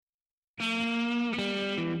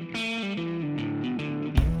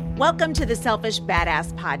Welcome to the Selfish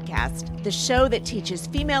Badass Podcast, the show that teaches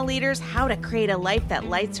female leaders how to create a life that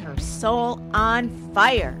lights her soul on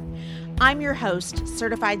fire. I'm your host,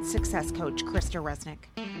 certified success coach, Krista Resnick.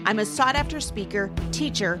 I'm a sought-after speaker,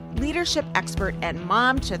 teacher, leadership expert, and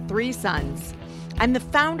mom to 3 sons. I'm the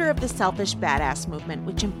founder of the Selfish Badass movement,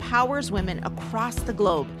 which empowers women across the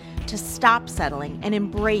globe to stop settling and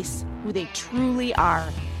embrace who they truly are.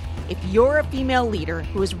 If you're a female leader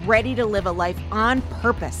who is ready to live a life on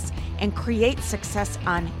purpose and create success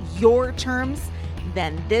on your terms,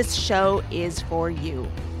 then this show is for you.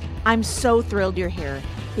 I'm so thrilled you're here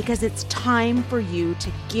because it's time for you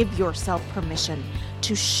to give yourself permission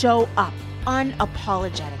to show up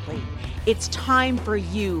unapologetically. It's time for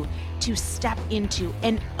you to step into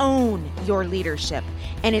and own your leadership.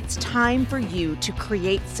 And it's time for you to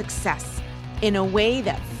create success in a way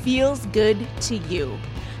that feels good to you.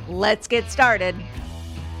 Let's get started.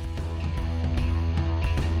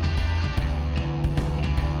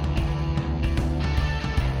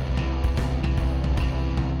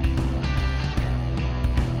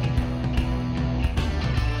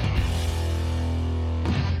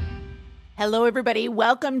 Hello, everybody.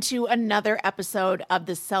 Welcome to another episode of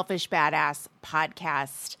the Selfish Badass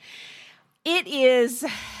Podcast. It is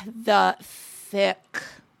the thick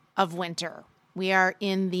of winter. We are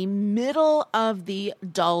in the middle of the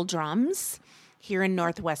doldrums here in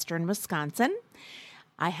northwestern Wisconsin.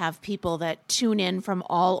 I have people that tune in from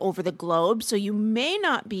all over the globe, so you may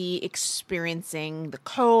not be experiencing the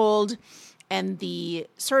cold and the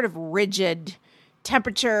sort of rigid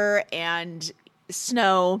temperature and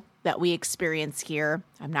snow that we experience here.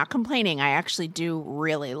 I'm not complaining. I actually do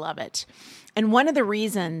really love it. And one of the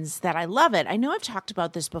reasons that I love it, I know I've talked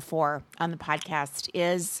about this before on the podcast,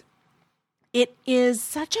 is it is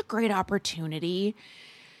such a great opportunity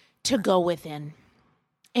to go within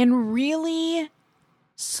and really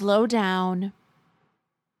slow down,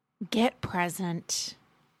 get present,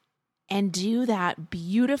 and do that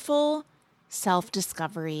beautiful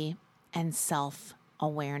self-discovery and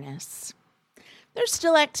self-awareness. There's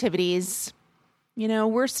still activities,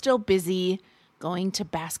 we're still busy going to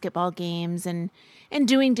basketball games and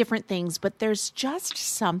doing different things, but there's just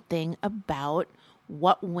something about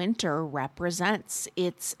what winter represents.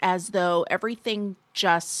 It's as though everything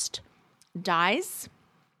just dies.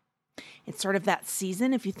 It's sort of that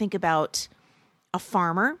season. If you think about a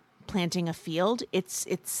farmer planting a field, it's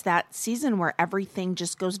that season where everything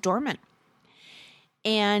just goes dormant.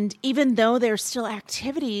 And even though there's still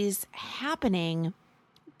activities happening,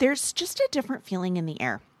 there's just a different feeling in the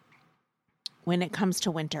air when it comes to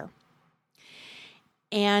winter.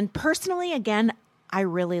 And personally, again, I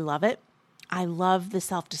really love it. I love the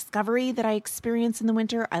self-discovery that I experience in the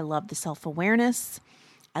winter. I love the self-awareness.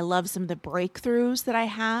 I love some of the breakthroughs that I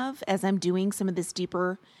have as I'm doing some of this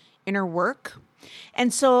deeper inner work.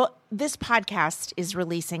 And so this podcast is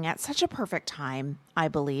releasing at such a perfect time, I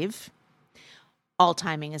believe. All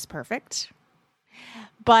timing is perfect.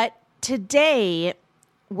 But today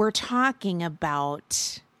we're talking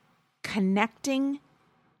about connecting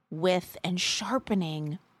with and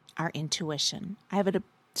sharpening our intuition. I have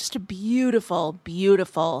just a beautiful,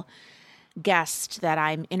 beautiful guest that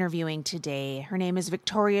I'm interviewing today. Her name is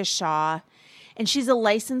Victoria Shaw, and she's a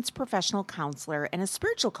licensed professional counselor and a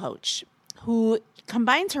spiritual coach who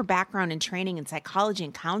combines her background in training in psychology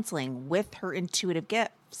and counseling with her intuitive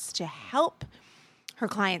gifts to help her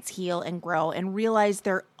clients heal and grow and realize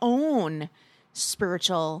their own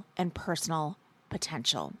spiritual and personal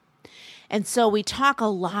potential. And so we talk a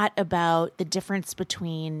lot about the difference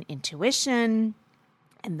between intuition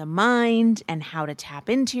and the mind and how to tap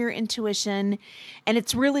into your intuition. And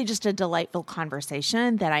it's really just a delightful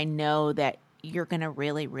conversation that I know that you're going to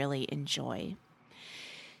really, really enjoy.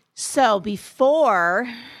 So before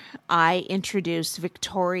I introduce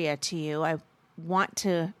Victoria to you, I want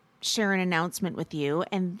to share an announcement with you,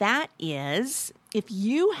 and that is if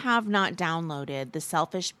you have not downloaded the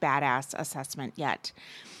Selfish Badass Assessment yet,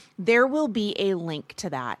 there will be a link to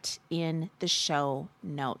that in the show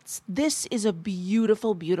notes. This is a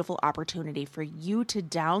beautiful, beautiful opportunity for you to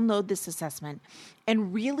download this assessment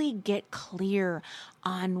and really get clear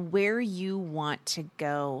on where you want to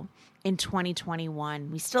go in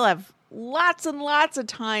 2021. We still have lots and lots of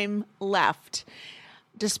time left,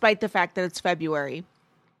 despite the fact that it's February.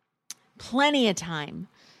 Plenty of time.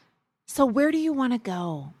 So where do you want to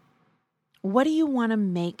go? What do you want to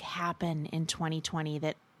make happen in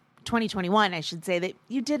 2021, I should say, that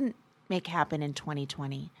you didn't make happen in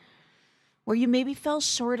 2020, where you maybe fell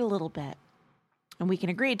short a little bit? And we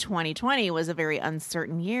can agree 2020 was a very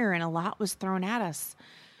uncertain year and a lot was thrown at us.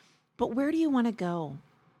 But where do you want to go?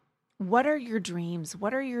 What are your dreams?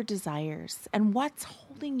 What are your desires? And what's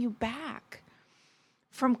holding you back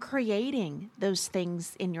from creating those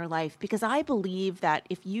things in your life? Because I believe that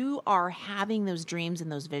if you are having those dreams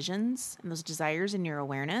and those visions and those desires in your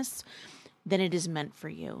awareness, then it is meant for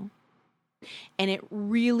you. And it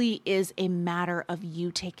really is a matter of you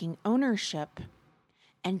taking ownership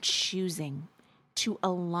and choosing to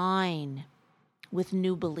align with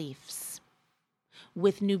new beliefs,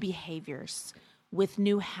 with new behaviors, with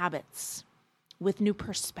new habits, with new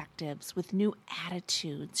perspectives, with new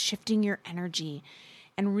attitudes, shifting your energy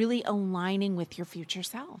and really aligning with your future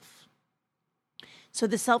self. So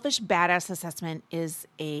the Selfish Badass Assessment is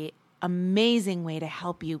an amazing way to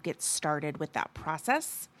help you get started with that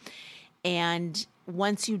process. And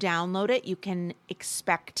once you download it, you can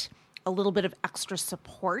expect a little bit of extra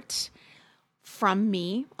support from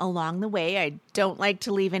me along the way. I don't like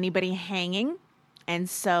to leave anybody hanging. And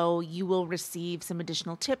so you will receive some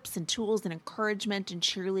additional tips and tools and encouragement and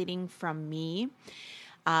cheerleading from me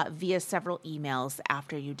via several emails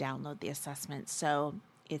after you download the assessment. So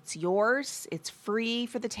it's yours. It's free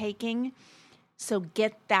for the taking. So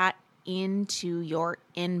get that into your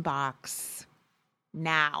inbox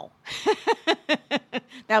now.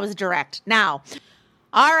 That was direct. Now.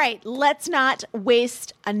 All right, let's not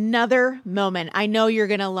waste another moment. I know you're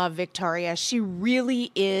going to love Victoria. She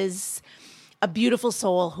really is a beautiful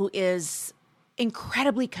soul who is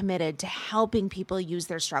incredibly committed to helping people use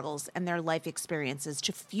their struggles and their life experiences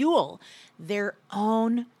to fuel their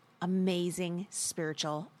own amazing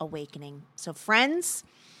spiritual awakening. So friends,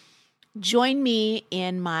 join me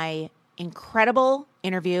in my incredible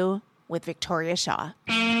interview with Victoria Shaw.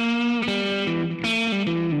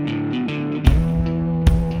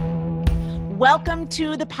 Welcome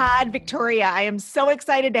to the pod, Victoria. I am so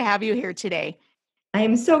excited to have you here today. I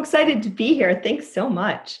am so excited to be here. Thanks so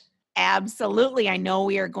much. Absolutely. I know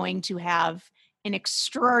we are going to have an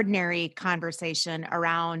extraordinary conversation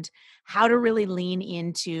around how to really lean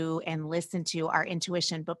into and listen to our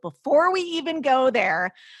intuition. But before we even go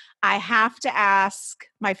there, I have to ask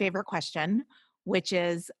my favorite question, which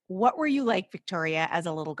is, what were you like, Victoria, as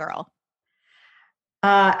a little girl?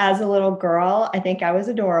 As a little girl, I think I was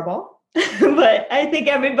adorable. But I think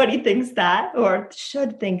everybody thinks that, or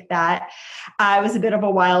should think that. I was a bit of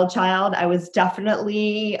a wild child. I was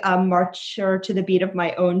definitely a marcher to the beat of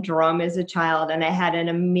my own drum as a child. And I had an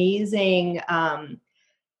amazing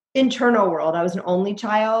internal world. I was an only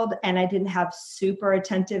child and I didn't have super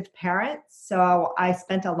attentive parents. So I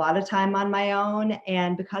spent a lot of time on my own.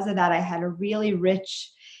 And because of that, I had a really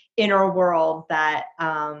rich inner world that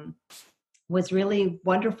was really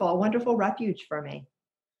wonderful, a wonderful refuge for me.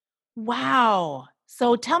 Wow.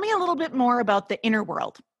 So tell me a little bit more about the inner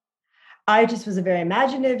world. I just was a very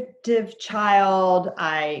imaginative child.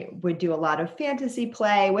 I would do a lot of fantasy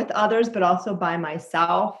play with others, but also by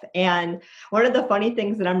myself. And one of the funny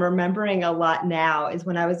things that I'm remembering a lot now is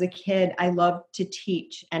when I was a kid, I loved to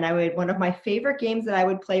teach. And one of my favorite games that I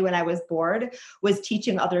would play when I was bored was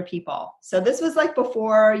teaching other people. So this was like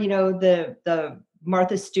before, the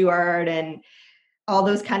Martha Stewart and all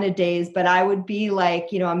those kind of days, but I would be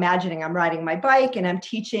like, imagining I'm riding my bike and I'm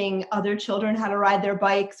teaching other children how to ride their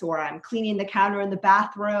bikes, or I'm cleaning the counter in the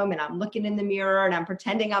bathroom and I'm looking in the mirror and I'm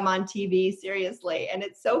pretending I'm on TV, seriously. And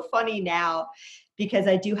it's so funny now because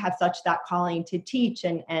I do have such that calling to teach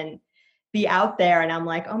and be out there. And I'm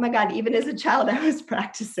like, oh my God, even as a child, I was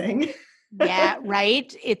practicing. Yeah,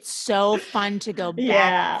 right. It's so fun to go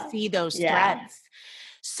back and see those threads.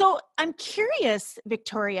 So I'm curious,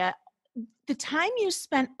 Victoria, the time you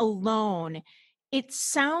spent alone, it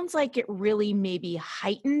sounds like it really maybe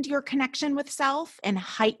heightened your connection with self and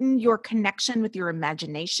heightened your connection with your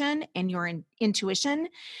imagination and your intuition.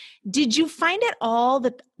 Did you find at all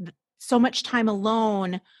that so much time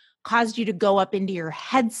alone caused you to go up into your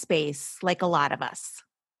headspace like a lot of us?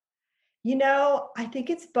 I think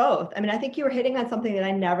it's both. I mean, I think you were hitting on something that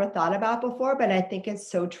I never thought about before, but I think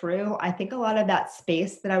it's so true. I think a lot of that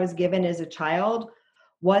space that I was given as a child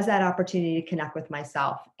was that opportunity to connect with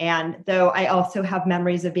myself. And though I also have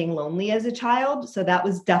memories of being lonely as a child, so that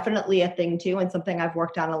was definitely a thing too, and something I've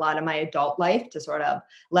worked on a lot in my adult life to sort of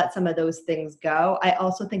let some of those things go. I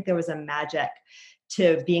also think there was a magic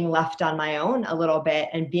to being left on my own a little bit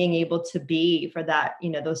and being able to be for that,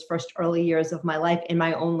 those first early years of my life in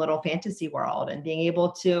my own little fantasy world, and being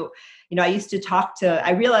able to,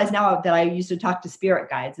 I realize now that I used to talk to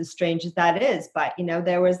spirit guides, as strange as that is, but,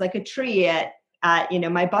 there was like a tree at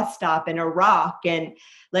my bus stop and a rock, and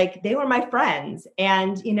like, they were my friends.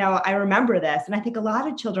 And, I remember this. And I think a lot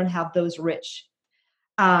of children have those rich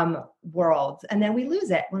world. And then we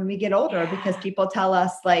lose it when we get older because Yeah. people tell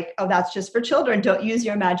us like, oh, that's just for children. Don't use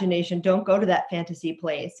your imagination. Don't go to that fantasy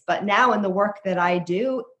place. But now in the work that I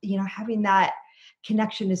do, having that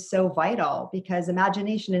connection is so vital because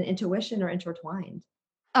imagination and intuition are intertwined.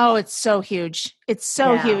 Oh, it's so huge. It's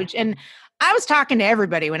so Yeah. huge. And I was talking to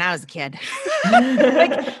everybody when I was a kid.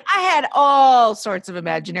 Like I had all sorts of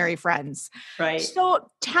imaginary friends. Right. So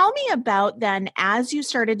tell me about then as you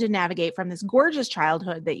started to navigate from this gorgeous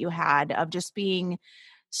childhood that you had of just being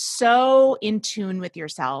so in tune with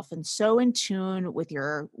yourself and so in tune with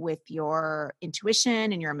your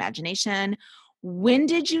intuition and your imagination. When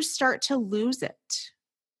did you start to lose it?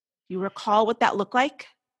 Do you recall what that looked like?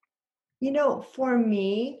 For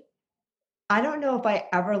me, I don't know if I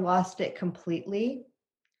ever lost it completely.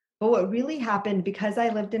 But what really happened, because I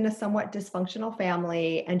lived in a somewhat dysfunctional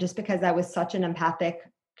family and just because I was such an empathic,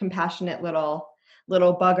 compassionate little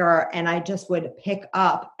bugger, and I just would pick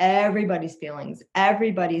up everybody's feelings,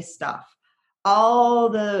 everybody's stuff, all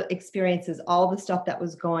the experiences, all the stuff that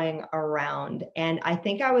was going around. And I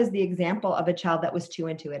think I was the example of a child that was too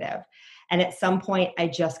intuitive. And at some point I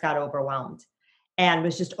just got overwhelmed and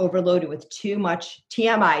was just overloaded with too much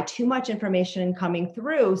TMI, too much information coming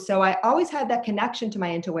through. So I always had that connection to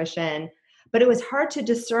my intuition, but it was hard to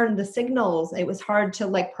discern the signals. It was hard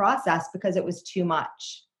to process because it was too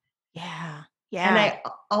much. Yeah. And Yeah.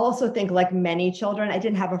 I also think, like many children, I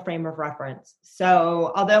didn't have a frame of reference.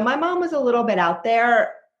 So although my mom was a little bit out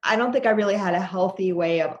there, I don't think I really had a healthy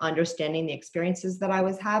way of understanding the experiences that I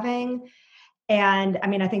was having. And I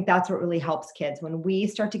mean, I think that's what really helps kids when we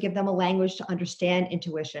start to give them a language to understand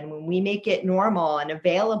intuition, when we make it normal and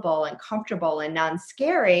available and comfortable and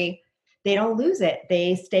non-scary, they don't lose it.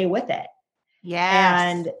 They stay with it. Yes.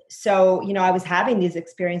 And so, I was having these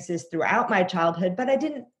experiences throughout my childhood, but I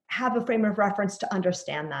didn't have a frame of reference to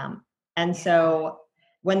understand them. And Yeah. so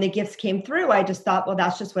when the gifts came through, I just thought, well,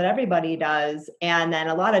 that's just what everybody does. And then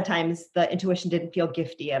a lot of times the intuition didn't feel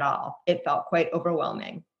gifty at all. It felt quite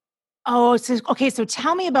overwhelming. Oh, so okay. So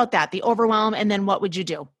tell me about that, the overwhelm, and then what would you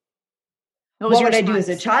do? What was What your would I do as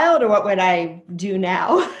a response? child or what would I do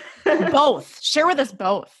now? Both. Share with us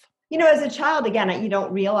both. As a child, again, you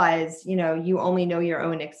don't realize, you only know your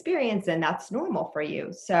own experience and that's normal for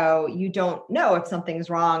you. So you don't know if something's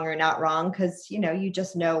wrong or not wrong because, you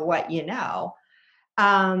just know what you know.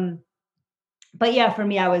 Um, but yeah, for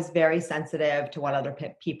me, I was very sensitive to what other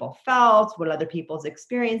people felt, what other people's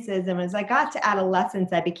experiences. And as I got to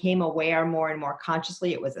adolescence, I became aware more and more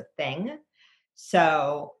consciously it was a thing.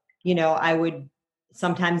 So, I would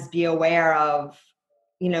sometimes be aware of,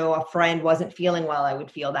 a friend wasn't feeling well. I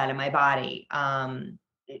would feel that in my body.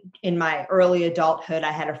 In my early adulthood,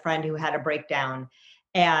 I had a friend who had a breakdown.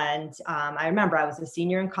 And I remember I was a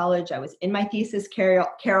senior in college. I was in my thesis,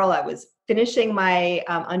 Carol. I was finishing my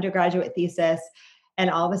undergraduate thesis.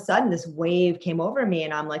 And all of a sudden, this wave came over me.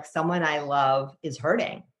 And I'm like, someone I love is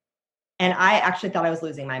hurting. And I actually thought I was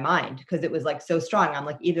losing my mind because it was so strong. I'm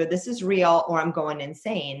like, either this is real or I'm going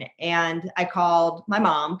insane. And I called my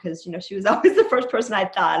mom because, she was always the first person I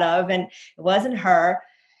thought of and it wasn't her.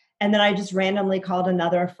 And then I just randomly called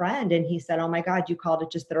another friend and he said, oh my God, you called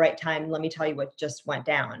at just the right time. Let me tell you what just went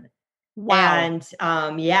down. Wow.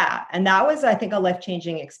 And yeah, and that was, I think, a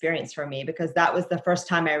life-changing experience for me because that was the first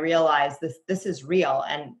time I realized this is real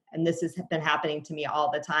and this has been happening to me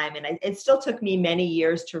all the time. And it still took me many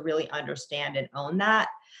years to really understand and own that.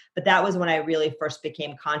 But that was when I really first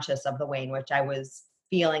became conscious of the way in which I was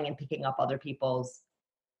feeling and picking up other people's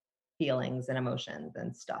feelings and emotions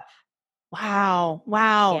and stuff. Wow.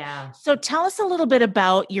 Wow. Yeah. So tell us a little bit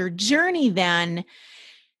about your journey then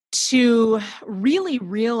to really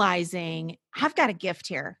realizing I've got a gift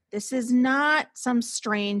here. This is not some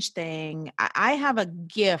strange thing. I have a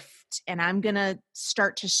gift and I'm going to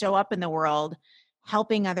start to show up in the world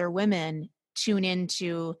helping other women tune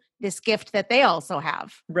into this gift that they also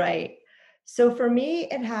have. Right. So for me,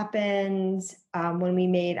 it happened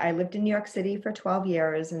when I lived in New York City for 12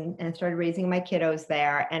 years and started raising my kiddos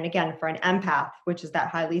there. And again, for an empath, which is that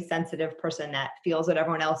highly sensitive person that feels what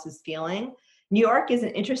everyone else is feeling, New York is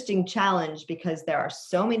an interesting challenge because there are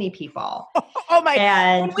so many people. Oh my,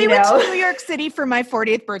 And, when we went to New York City for my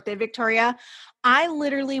 40th birthday, Victoria, I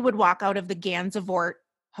literally would walk out of the Gansevoort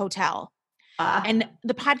Hotel. And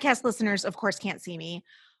the podcast listeners, of course, can't see me,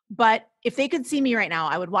 but if they could see me right now,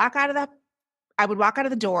 I would walk out of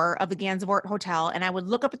the door of the Gansevoort Hotel and I would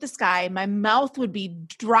look up at the sky. My mouth would be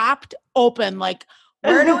dropped open. Like,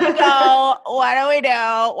 where do we go? What do we do?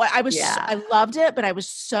 I loved it, but I was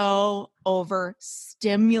so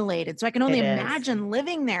overstimulated. So I can only it is. imagine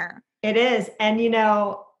living there. It is. And,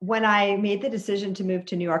 when I made the decision to move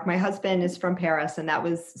to New York, my husband is from Paris, and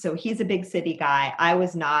so he's a big city guy. I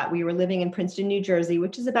was not. We were living in Princeton, New Jersey,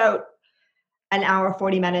 which is about an hour,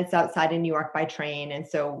 40 minutes outside of New York by train. And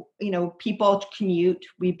so, people commute.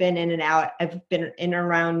 We've been in and out. I've been in and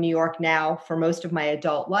around New York now for most of my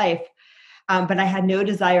adult life. But I had no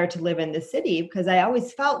desire to live in the city because I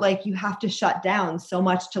always felt like you have to shut down so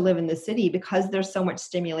much to live in the city because there's so much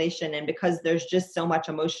stimulation and because there's just so much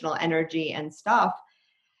emotional energy and stuff.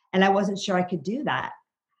 And I wasn't sure I could do that.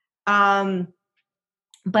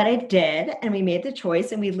 But I did, and we made the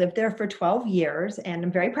choice, and we lived there for 12 years, and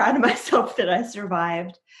I'm very proud of myself that I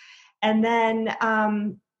survived. And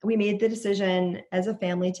then we made the decision as a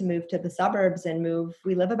family to move to the suburbs and move.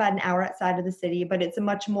 We live about an hour outside of the city, but it's a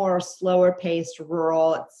much more slower paced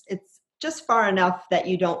rural. It's just far enough that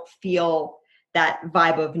you don't feel that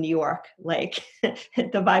vibe of New York. Like the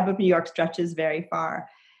vibe of New York stretches very far.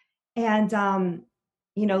 And,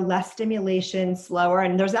 less stimulation, slower.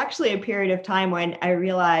 And there's actually a period of time when I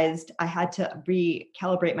realized I had to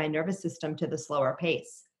recalibrate my nervous system to the slower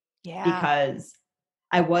pace. Yeah. Because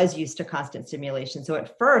I was used to constant stimulation. So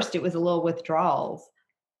at first it was a little withdrawals.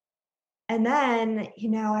 And then,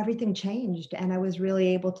 everything changed, and I was really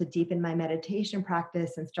able to deepen my meditation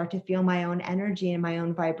practice and start to feel my own energy and my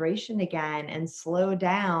own vibration again and slow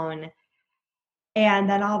down. And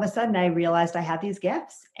then all of a sudden I realized I had these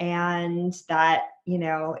gifts and that,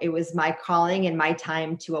 it was my calling and my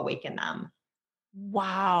time to awaken them.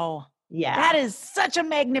 Wow. Yeah. That is such a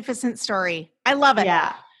magnificent story. I love it.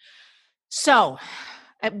 Yeah. So,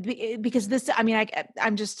 because this,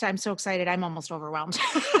 I'm so excited. I'm almost overwhelmed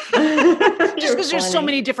just because there's so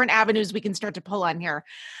many different avenues we can start to pull on here.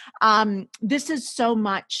 This is so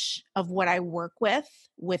much of what I work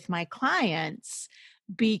with my clients,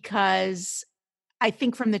 because I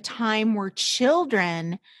think from the time we're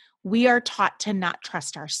children, we are taught to not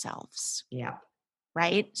trust ourselves. Yeah.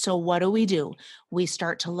 Right? So what do? We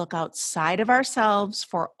start to look outside of ourselves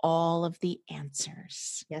for all of the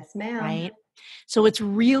answers. Yes, ma'am. Right? So it's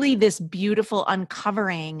really this beautiful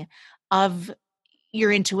uncovering of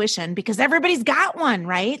your intuition, because everybody's got one,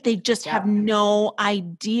 right? They just have no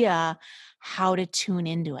idea how to tune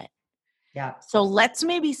into it. Yeah. So let's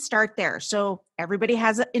maybe start there. So everybody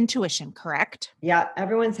has an intuition, correct? Yeah.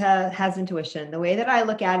 Everyone's has intuition. The way that I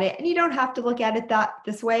look at it, and you don't have to look at it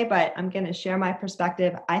this way, but I'm going to share my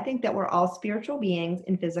perspective. I think that we're all spiritual beings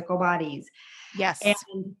in physical bodies. Yes.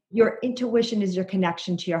 And your intuition is your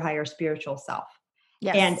connection to your higher spiritual self.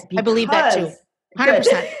 Yes. And I believe that too.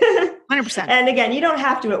 100%. 100%. And again, you don't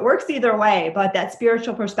have to. It works either way, but that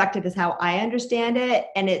spiritual perspective is how I understand it.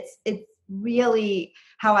 And it's really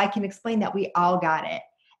how I can explain that we all got it.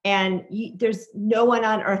 And there's no one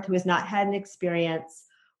on earth who has not had an experience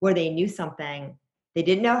where they knew something, they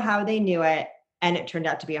didn't know how they knew it, and it turned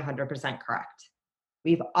out to be 100% correct.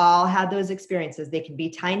 We've all had those experiences. They can be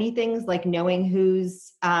tiny things like knowing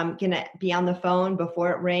who's going to be on the phone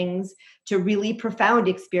before it rings, to really profound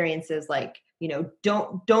experiences like,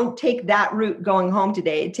 don't take that route going home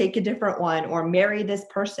today, take a different one, or marry this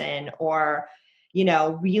person, or,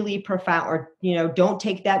 really profound, or, don't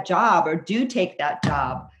take that job, or do take that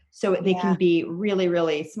job. So they can be really,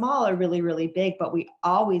 really small or really, really big, but we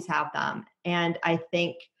always have them. And I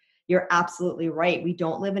think you're absolutely right. We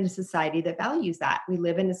don't live in a society that values that. We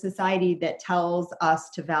live in a society that tells us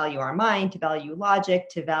to value our mind, to value logic,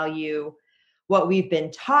 to value what we've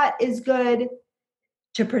been taught is good,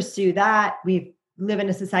 to pursue that. We live in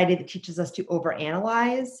a society that teaches us to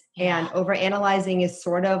overanalyze. And overanalyzing is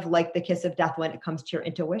sort of like the kiss of death when it comes to your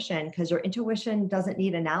intuition, because your intuition doesn't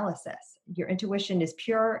need analysis. Your intuition is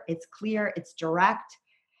pure, it's clear, it's direct.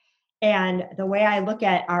 And the way I look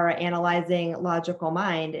at our analyzing logical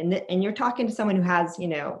mind, and you're talking to someone who has,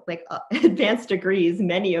 advanced degrees,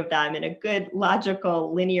 many of them, in a good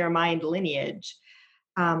logical linear mind lineage.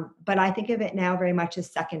 But I think of it now very much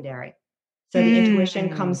as secondary. So the intuition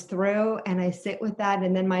comes through and I sit with that.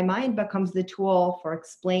 And then my mind becomes the tool for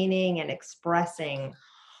explaining and expressing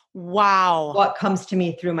what comes to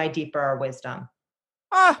me through my deeper wisdom.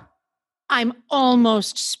 I'm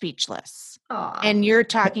almost speechless. Aww. And you're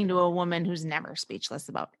talking to a woman who's never speechless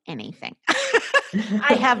about anything.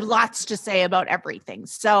 I have lots to say about everything.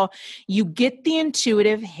 So you get the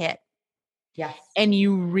intuitive hit. Yes. And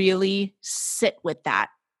you really sit with that.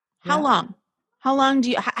 How long? How long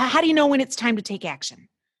how do you know when it's time to take action?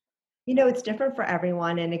 It's different for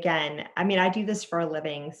everyone. And again, I do this for a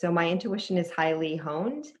living. So my intuition is highly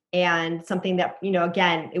honed, and something that,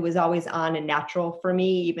 again, it was always on and natural for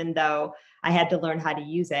me, even though I had to learn how to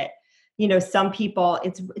use it. some people,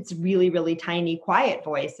 it's really, really tiny, quiet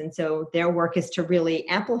voice. And so their work is to really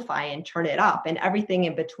amplify and turn it up and everything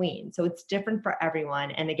in between. So it's different for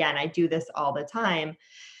everyone. And again, I do this all the time.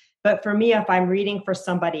 But for me, if I'm reading for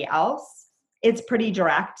somebody else, it's pretty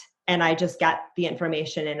direct and I just get the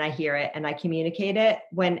information and I hear it and I communicate it.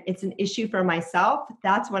 When it's an issue for myself,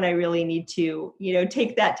 that's when I really need to,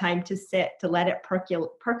 take that time to sit, to let it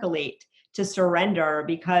percolate, to surrender,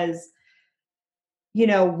 because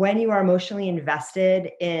when you are emotionally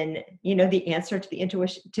invested in, the answer to the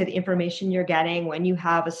intuition, to the information you're getting, when you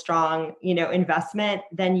have a strong, investment,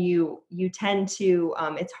 then you tend to,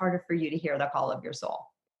 it's harder for you to hear the call of your soul,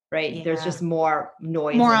 right? Yeah. There's just more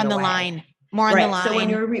noise. More on the line. More on the line.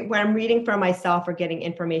 So when I'm reading for myself or getting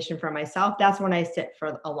information for myself, that's when I sit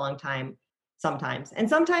for a long time sometimes. And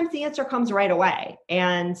sometimes the answer comes right away.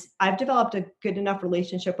 And I've developed a good enough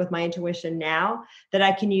relationship with my intuition now that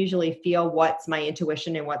I can usually feel what's my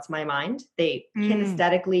intuition and what's my mind. They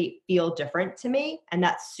kinesthetically feel different to me, and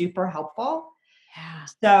that's super helpful. Yeah.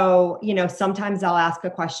 So, sometimes I'll ask a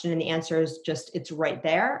question and the answer is just, it's right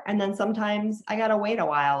there. And then sometimes I got to wait a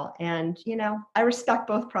while, and, I respect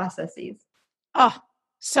both processes. Oh,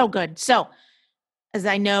 so good. So, as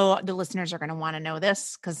I know the listeners are going to want to know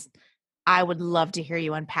this, because I would love to hear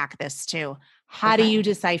you unpack this too. How do you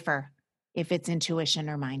decipher if it's intuition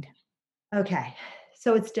or mind? Okay.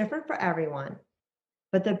 So it's different for everyone,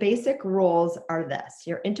 but the basic rules are this.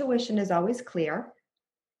 Your intuition is always clear.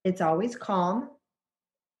 It's always calm.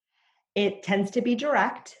 It tends to be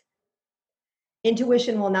direct.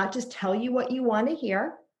 Intuition will not just tell you what you want to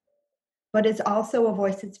hear, but it's also a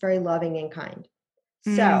voice that's very loving and kind.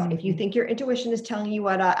 So if you think your intuition is telling you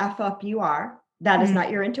what a F up you are, that is not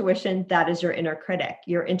your intuition. That is your inner critic.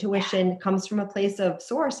 Your intuition comes from a place of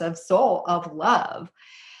source, of soul, of love.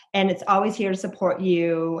 And it's always here to support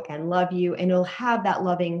you and love you. And it'll have that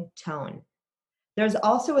loving tone. There's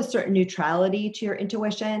also a certain neutrality to your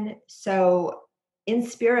intuition. So in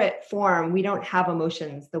spirit form, we don't have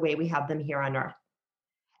emotions the way we have them here on earth.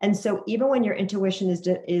 And so even when your intuition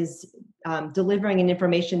is delivering an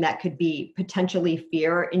information that could be potentially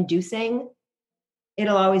fear-inducing,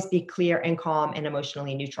 it'll always be clear and calm and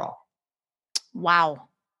emotionally neutral. Wow.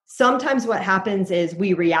 Sometimes what happens is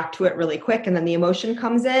we react to it really quick and then the emotion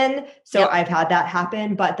comes in. So I've had that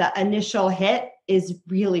happen, but the initial hit is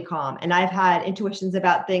really calm. And I've had intuitions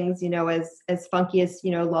about things, as funky as,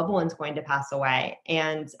 loved ones going to pass away.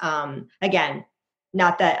 And again,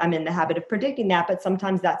 not that I'm in the habit of predicting that, but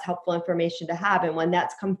sometimes that's helpful information to have. And when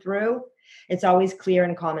that's come through, it's always clear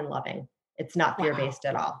and calm and loving. It's not fear-based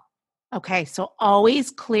at all. Okay. So always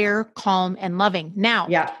clear, calm, and loving. Now,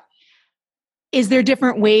 is there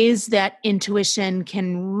different ways that intuition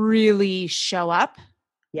can really show up?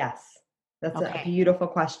 Yes. That's a beautiful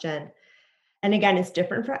question. And again, it's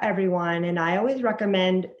different for everyone. And I always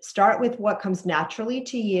recommend start with what comes naturally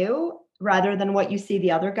to you rather than what you see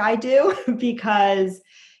the other guy do, because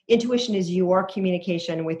intuition is your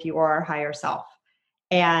communication with your higher self.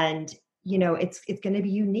 And, it's going to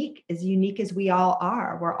be unique as we all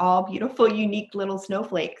are. We're all beautiful, unique little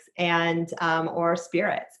snowflakes and, or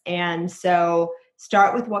spirits. And so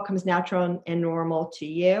start with what comes natural and normal to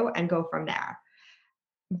you and go from there.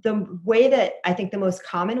 The way that I think the most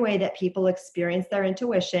common way that people experience their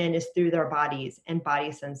intuition is through their bodies and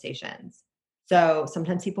body sensations. So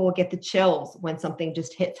sometimes people will get the chills when something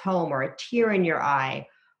just hits home, or a tear in your eye,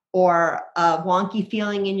 or a wonky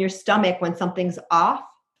feeling in your stomach when something's off,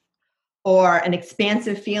 or an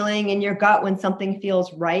expansive feeling in your gut when something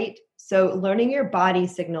feels right. So learning your body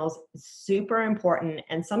signals is super important.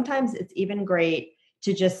 And sometimes it's even great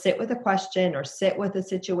to just sit with a question or sit with a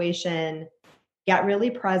situation, get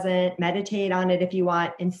really present, meditate on it if you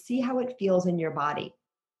want, and see how it feels in your body.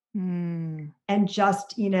 And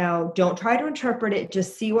just, don't try to interpret it.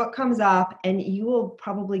 Just see what comes up and you will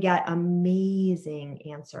probably get amazing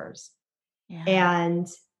answers. Yeah. And,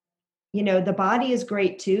 the body is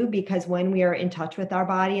great too, because when we are in touch with our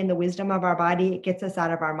body and the wisdom of our body, it gets us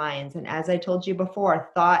out of our minds. And as I told you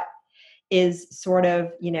before, thought is sort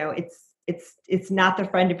of, it's not the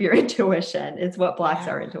friend of your intuition. It's what blocks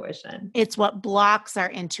our intuition. It's what blocks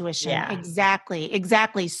our intuition. Yeah.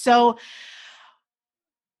 Exactly. So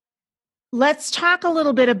let's talk a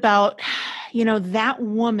little bit about, that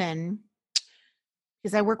woman,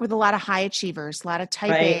 because I work with a lot of high achievers, a lot of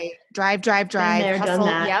type A, drive, hustle.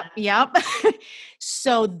 Yep.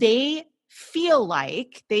 So they feel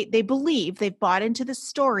like they believe they've bought into the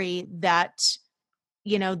story that,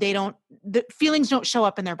 the feelings don't show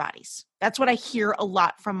up in their bodies. That's what I hear a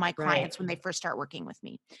lot from my clients when they first start working with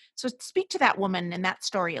me. So speak to that woman and that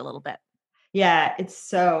story a little bit. Yeah, it's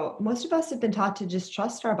so most of us have been taught to just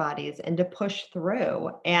trust our bodies and to push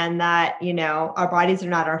through, and that, our bodies are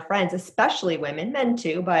not our friends, especially women, men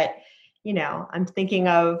too. But, I'm thinking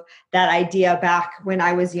of that idea back when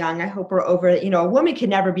I was young. I hope we're over, a woman can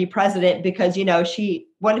never be president because,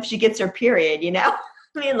 what if she gets her period,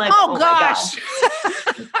 I mean, like, Oh oh my God. gosh.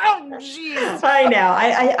 Oh geez. I know.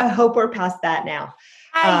 I hope we're past that now.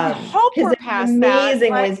 I hope Because we're there's past that,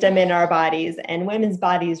 amazing but wisdom in our bodies, and women's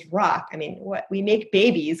bodies rock. I mean, what we make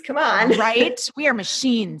babies, come on. right? We are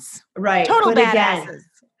machines. Right. Total But again, badasses.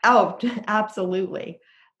 oh, absolutely.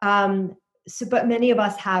 But many of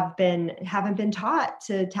us haven't been taught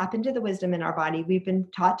to tap into the wisdom in our body. We've been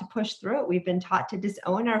taught to push through it. We've been taught to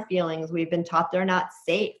disown our feelings. We've been taught they're not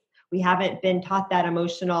safe. We haven't been taught that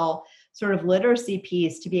emotional sort of literacy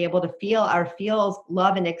piece to be able to feel our feels,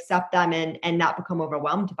 love and accept them, and not become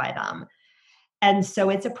overwhelmed by them. And so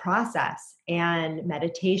it's a process, and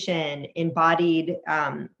meditation, embodied,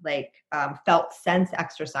 felt sense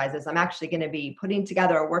exercises. I'm actually going to be putting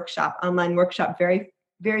together a online workshop very,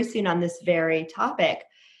 very soon on this very topic,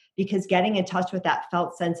 because getting in touch with that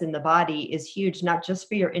felt sense in the body is huge, not just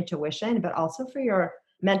for your intuition, but also for your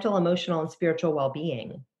mental, emotional, and spiritual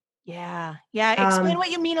well-being. Yeah. Yeah. Explain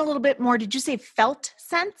what you mean a little bit more. Did you say felt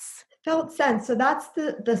sense? Felt sense. So that's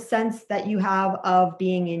the sense that you have of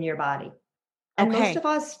being in your body. And most Okay. of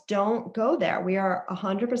us don't go there. We are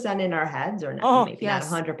 100% in our heads, or not, Oh, maybe not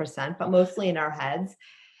yes. 100%, but mostly in our heads.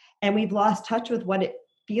 And we've lost touch with what it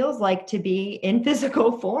feels like to be in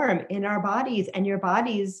physical form in our bodies. And your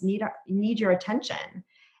bodies need your attention,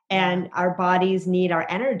 and our bodies need our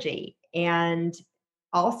energy. And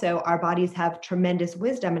also, our bodies have tremendous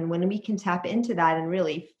wisdom. And when we can tap into that and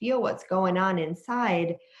really feel what's going on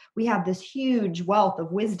inside, we have this huge wealth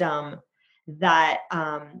of wisdom that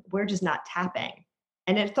we're just not tapping.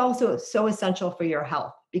 And it's also so essential for your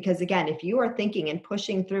health, because again, if you are thinking and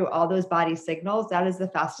pushing through all those body signals, that is the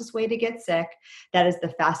fastest way to get sick. That is the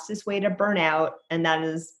fastest way to burn out. And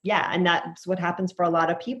that's what happens for a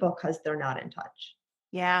lot of people, because they're not in touch.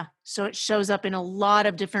 Yeah. So it shows up in a lot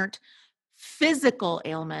of different physical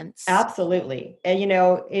ailments. Absolutely. And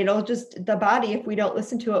the body, if we don't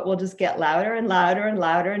listen to it, will just get louder and louder and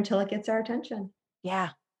louder until it gets our attention. Yeah.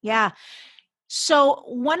 Yeah. So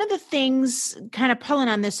one of the things, kind of pulling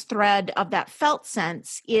on this thread of that felt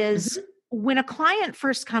sense, is when a client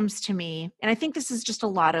first comes to me, and I think this is just a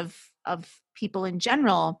lot of people in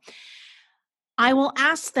general, I will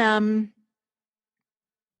ask them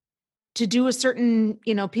to do a certain,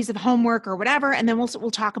 piece of homework or whatever. And then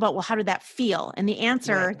we'll talk about, well, how did that feel? And the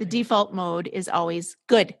answer, Right. the default mode is always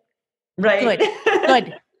good. Right. Good.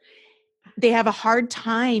 Good. They have a hard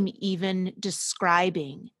time even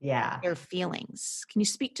describing their feelings. Can you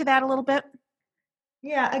speak to that a little bit?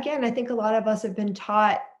 Yeah. Again, I think a lot of us have been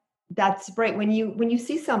taught that's right. When you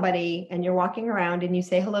see somebody and you're walking around and you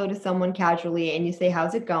say hello to someone casually and you say,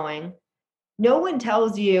 how's it going? No one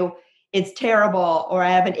tells you it's terrible, or I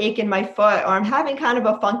have an ache in my foot, or I'm having kind of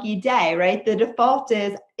a funky day, right? The default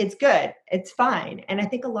is it's good, it's fine. And I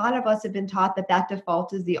think a lot of us have been taught that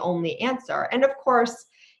default is the only answer. And of course,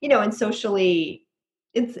 and socially,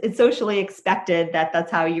 it's socially expected that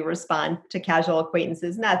that's how you respond to casual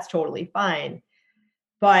acquaintances, and that's totally fine.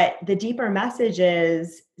 But the deeper message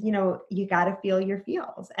is, you got to feel your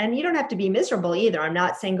feels, and you don't have to be miserable either. I'm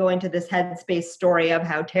not saying go into this headspace story of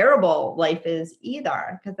how terrible life is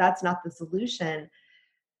either, because that's not the solution.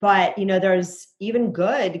 But, there's even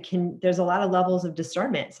there's a lot of levels of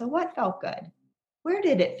discernment. So what felt good? Where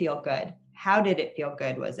did it feel good? How did it feel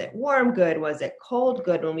good? Was it warm good? Was it cold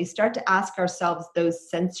good? When we start to ask ourselves those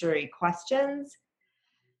sensory questions,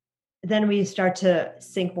 then we start to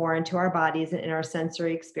sink more into our bodies and in our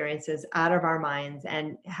sensory experiences, out of our minds,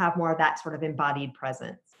 and have more of that sort of embodied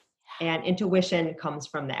presence. And intuition comes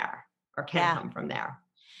from there, or can come from there.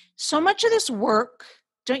 So much of this work,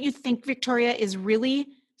 don't you think, Victoria, is really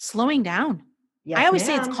slowing down? Yes, I always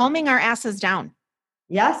ma'am. say it's calming our asses down.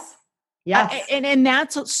 Yes. Yes. And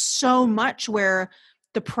that's so much where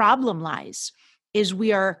the problem lies, is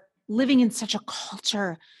we are living in such a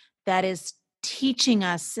culture that is teaching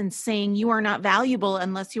us and saying you are not valuable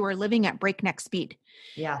unless you are living at breakneck speed.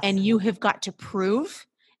 Yes. And you have got to prove,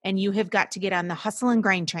 and you have got to get on the hustle and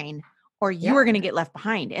grind train, or you are going to get left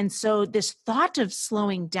behind. And so this thought of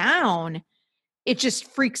slowing down, it just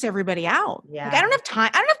freaks everybody out. Yeah. Like, I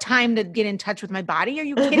don't have time to get in touch with my body. Are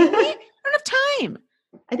you kidding me? I don't have time.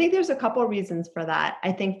 I think there's a couple of reasons for that.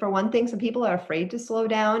 I think for one thing, some people are afraid to slow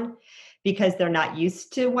down because they're not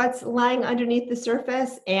used to what's lying underneath the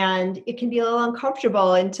surface, and it can be a little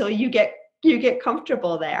uncomfortable until you get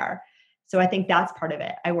comfortable there. So I think that's part of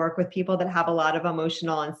it. I work with people that have a lot of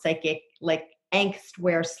emotional and psychic like angst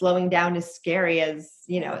where slowing down is scary as,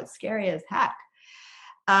 it's scary as heck.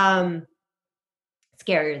 Scarier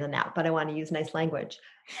than that, but I want to use nice language.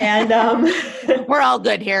 And we're all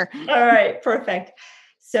good here. All right, perfect.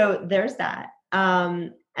 So there's that.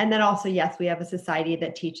 And then also, yes, we have a society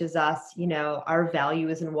that teaches us, our value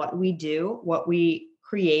is in what we do, what we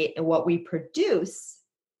create, and what we produce.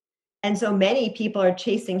 And so many people are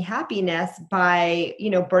chasing happiness by,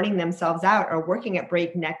 burning themselves out or working at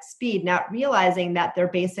breakneck speed, not realizing that they're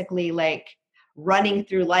basically like running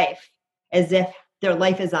through life as if their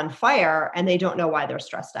life is on fire and they don't know why they're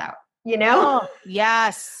stressed out, Oh,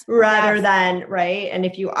 yes. Rather than, right. And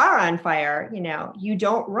if you are on fire, you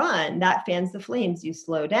don't run. That fans the flames. You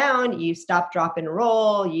slow down, you stop, drop, and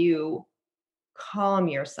roll, you calm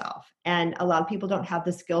yourself. And a lot of people don't have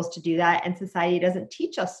the skills to do that. And society doesn't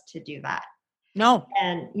teach us to do that. No.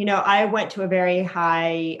 And, I went to a very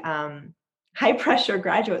high pressure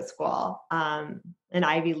graduate school, an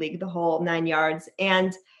Ivy League, the whole 9 yards.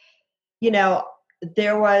 And,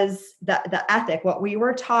 there was the ethic. What we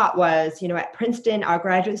were taught was, at Princeton, our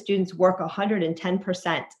graduate students work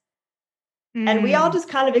 110%. And we all just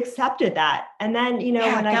kind of accepted that. And then, when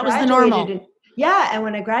I that was the normal. And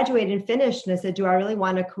when I graduated and finished, and I said, do I really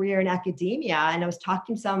want a career in academia? And I was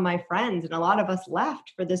talking to some of my friends, and a lot of us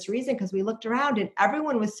left for this reason, because we looked around and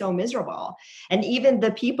everyone was so miserable. And even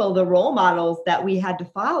the people, the role models that we had to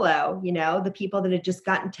follow, the people that had just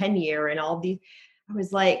gotten tenure and all these, I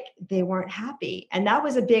was like, they weren't happy. And that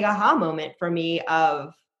was a big aha moment for me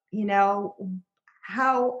of,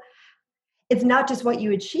 how it's not just what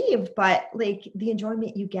you achieve, but like the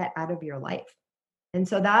enjoyment you get out of your life. And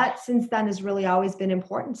so that since then has really always been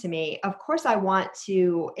important to me. Of course, I want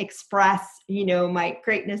to express, my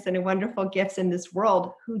greatness and wonderful gifts in this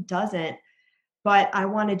world. Who doesn't? But I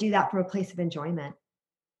want to do that from a place of enjoyment.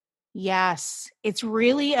 Yes. It's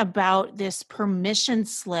really about this permission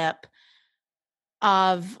slip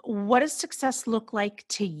of what does success look like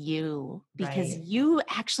to you? Because you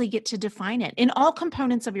actually get to define it in all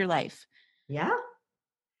components of your life. Yeah.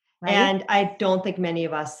 Right? And I don't think many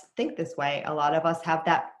of us think this way. A lot of us have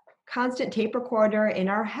that constant tape recorder in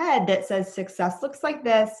our head that says success looks like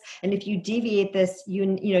this. And if you deviate this, you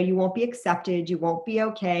won't be accepted, you won't be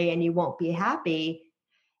okay, and you won't be happy.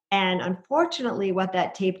 And unfortunately, what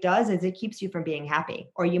that tape does is it keeps you from being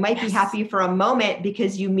happy. Or you might be happy for a moment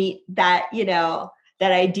because you meet that,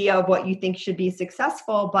 that idea of what you think should be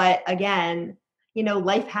successful. But again,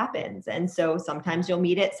 life happens. And so sometimes you'll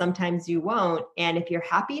meet it, sometimes you won't. And if your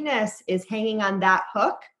happiness is hanging on that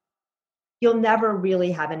hook, you'll never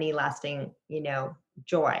really have any lasting,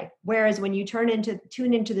 joy. Whereas when you tune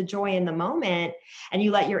into the joy in the moment and you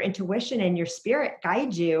let your intuition and your spirit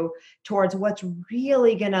guide you towards what's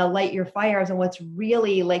really going to light your fires and what's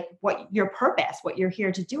really like what your purpose, what you're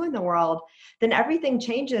here to do in the world, then everything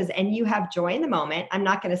changes and you have joy in the moment. I'm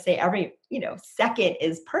not going to say every, second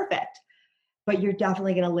is perfect, but you're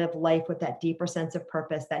definitely going to live life with that deeper sense of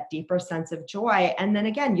purpose, that deeper sense of joy. And then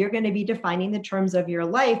again, you're going to be defining the terms of your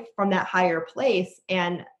life from that higher place.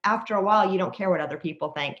 And after a while, you don't care what other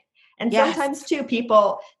people think. And sometimes too,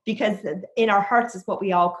 people, because in our hearts is what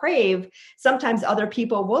we all crave, sometimes other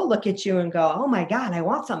people will look at you and go, oh my God, I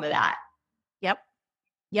want some of that.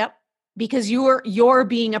 Yep. Because you're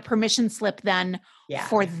being a permission slip then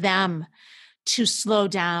for them to slow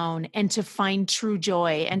down and to find true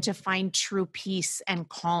joy and to find true peace and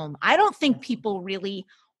calm. I don't think people really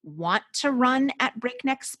want to run at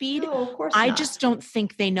breakneck speed. No, of course I not. just don't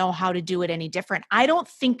think they know how to do it any different. I don't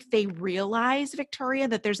think they realize, Victoria,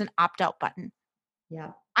 that there's an opt-out button.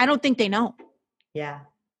 Yeah. I don't think they know. Yeah.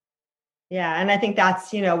 Yeah. And I think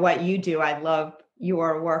that's, what you do. I love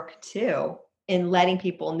your work too, in letting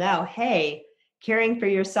people know, hey, caring for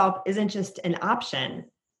yourself isn't just an option.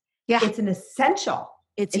 Yeah. It's an essential.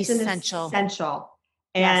 It's essential.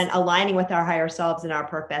 And aligning with our higher selves and our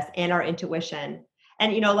purpose and our intuition.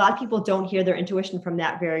 And, a lot of people don't hear their intuition from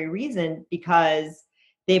that very reason, because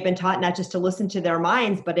they've been taught not just to listen to their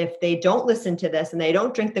minds, but if they don't listen to this and they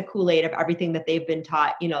don't drink the Kool-Aid of everything that they've been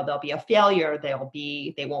taught, they'll be a failure. They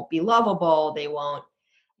won't be lovable. They won't.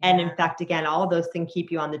 And in fact, again, all of those things keep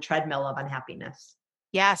you on the treadmill of unhappiness.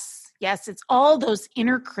 Yes. It's all those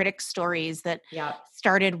inner critic stories that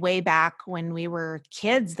started way back when we were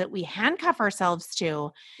kids that we handcuff ourselves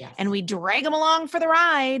to and we drag them along for the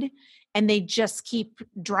ride and they just keep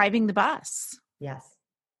driving the bus. Yes.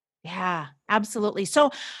 Yeah, absolutely.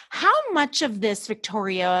 So how much of this,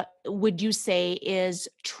 Victoria, would you say is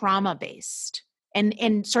trauma-based?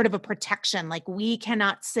 and sort of a protection. Like we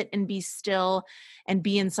cannot sit and be still and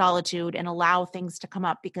be in solitude and allow things to come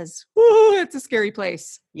up because it's a scary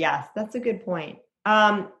place. Yes, that's a good point.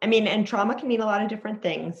 And trauma can mean a lot of different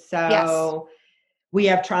things. Yes. So we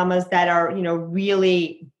have traumas that are,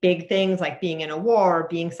 really big things like being in a war,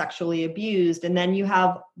 being sexually abused. And then you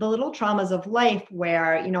have the little traumas of life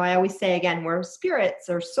where, I always say again, we're spirits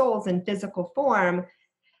or souls in physical form,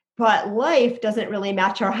 but life doesn't really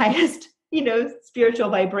match our highest, spiritual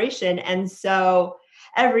vibration. And so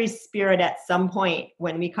every spirit at some point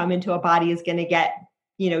when we come into a body is going to get,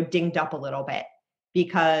 dinged up a little bit.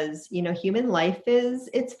 Because human life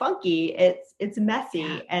it's funky, it's messy.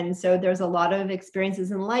 Yeah. And so there's a lot of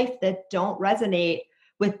experiences in life that don't resonate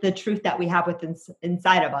with the truth that we have within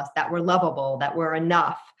inside of us, that we're lovable, that we're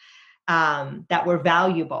enough, that we're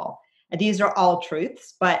valuable. And these are all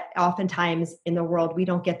truths, but oftentimes in the world we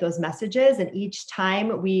don't get those messages, and each time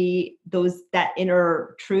that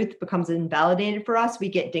inner truth becomes invalidated for us, we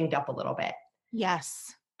get dinged up a little bit.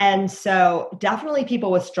 Yes. And so definitely people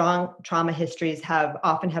with strong trauma histories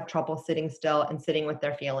often have trouble sitting still and sitting with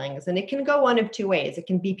their feelings. And it can go one of two ways. It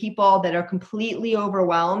can be people that are completely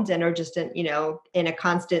overwhelmed and are just in a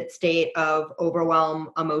constant state of overwhelm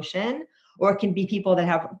emotion, or it can be people that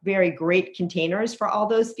have very great containers for all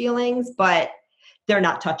those feelings, but they're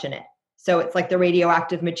not touching it. So it's like the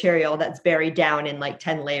radioactive material that's buried down in like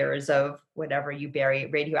 10 layers of whatever you bury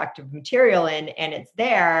radioactive material in, and it's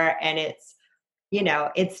there and it's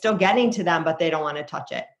still getting to them, but they don't want to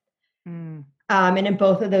touch it. And in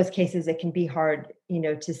both of those cases, it can be hard,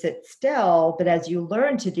 to sit still. But as you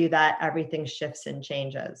learn to do that, everything shifts and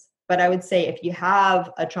changes. But I would say if you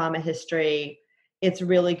have a trauma history, it's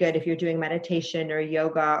really good if you're doing meditation or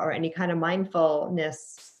yoga or any kind of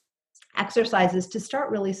mindfulness exercises to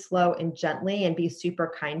start really slow and gently and be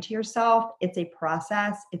super kind to yourself. It's a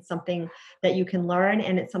process. It's something that you can learn.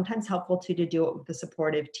 And it's sometimes helpful to do it with a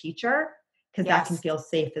supportive teacher, because that can feel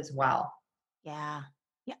safe as well. Yeah.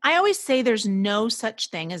 I always say there's no such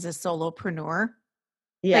thing as a solopreneur.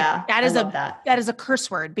 Yeah. Like, that is a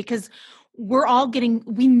curse word, because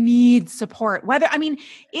we need support.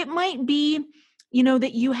 It might be,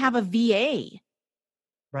 that you have a VA,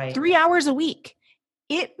 right, 3 hours a week.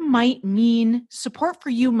 It might mean support for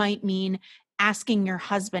you might mean asking your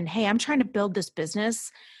husband, hey, I'm trying to build this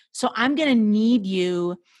business, so I'm going to need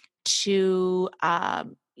you to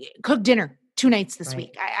cook dinner 2 nights this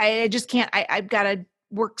week. I just can't, I've got to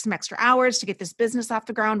work some extra hours to get this business off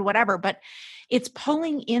the ground, whatever. But it's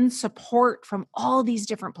pulling in support from all these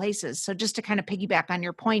different places. So just to kind of piggyback on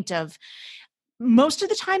your point of, most of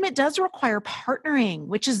the time it does require partnering,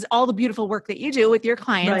 which is all the beautiful work that you do with your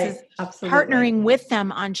clients, is partnering with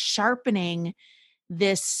them on sharpening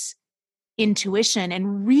this intuition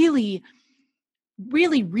and really,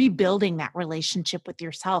 really rebuilding that relationship with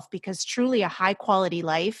yourself, because truly a high quality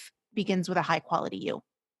life begins with a high quality you.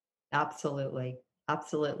 Absolutely.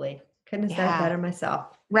 Couldn't have said it better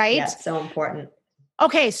myself. Right? Yeah, it's so important.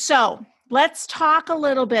 Okay, so let's talk a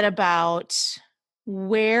little bit about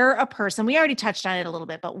where a person, we already touched on it a little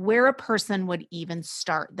bit, but where a person would even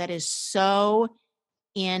start that is so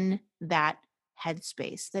in that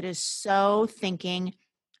headspace, that is so thinking,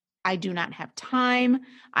 I do not have time,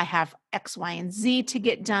 I have X, Y, and Z to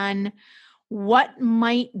get done. What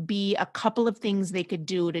might be a couple of things they could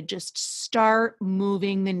do to just start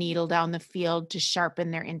moving the needle down the field to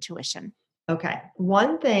sharpen their intuition? Okay.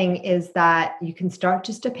 One thing is that you can start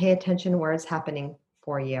just to pay attention where it's happening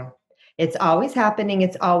for you. It's always happening.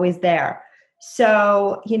 It's always there.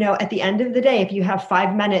 So, at the end of the day, if you have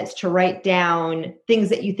 5 minutes to write down things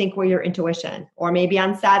that you think were your intuition, or maybe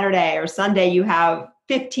on Saturday or Sunday, you have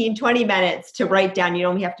 15, 20 minutes to write down, you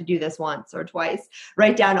only have to do this once or twice,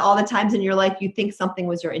 write down all the times in your life you think something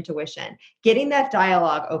was your intuition, getting that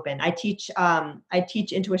dialogue open. I teach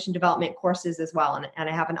intuition development courses as well. And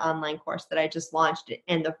I have an online course that I just launched.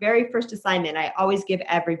 And the very first assignment I always give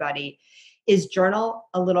everybody is journal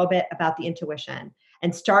a little bit about the intuition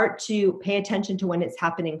and start to pay attention to when it's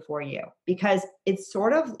happening for you, because it's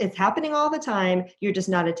happening all the time. You're just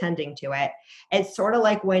not attending to it. It's sort of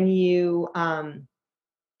like when you're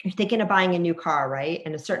thinking of buying a new car, right?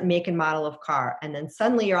 And a certain make and model of car. And then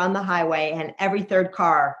suddenly you're on the highway and every third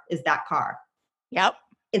car is that car. Yep.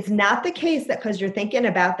 It's not the case that because you're thinking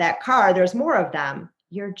about that car, there's more of them.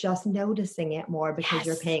 You're just noticing it more because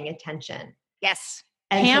you're paying attention. Yes.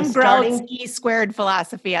 And Pam Grout's E²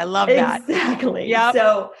 philosophy. I love that. Exactly. Yep.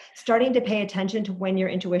 So starting to pay attention to when your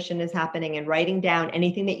intuition is happening and writing down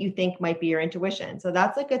anything that you think might be your intuition. So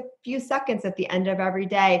that's like a few seconds at the end of every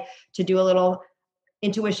day to do a little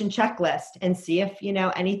intuition checklist and see if,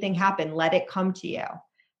 anything happened. Let it come to you.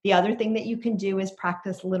 The other thing that you can do is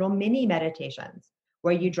practice little mini meditations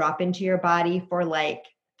where you drop into your body for like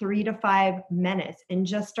 3 to 5 minutes and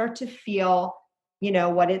just start to feel,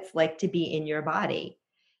 what it's like to be in your body.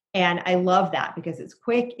 And I love that because it's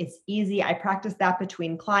quick, it's easy. I practice that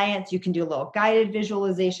between clients. You can do little guided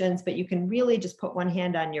visualizations, but you can really just put one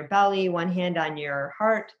hand on your belly, one hand on your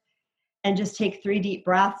heart, and just take 3 deep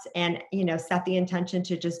breaths and, set the intention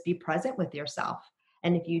to just be present with yourself.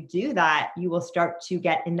 And if you do that, you will start to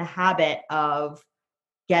get in the habit of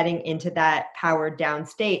getting into that powered down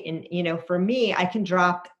state. And, for me, I can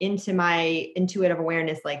drop into my intuitive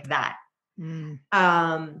awareness like that.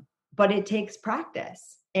 But it takes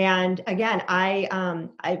practice. And again,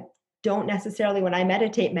 I don't necessarily, when I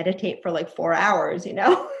meditate for like 4 hours,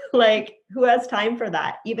 like who has time for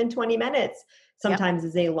that? Even 20 minutes sometimes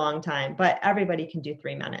is a long time, but everybody can do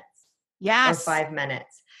 3 minutes or 5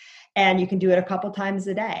 minutes. And you can do it a couple times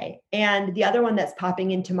a day. And the other one that's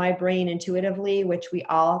popping into my brain intuitively, which we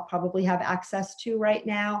all probably have access to right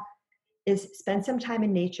now, is spend some time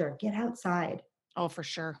in nature, get outside. Oh, for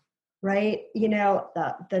sure. Right.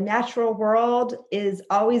 The natural world is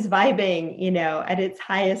always vibing, at its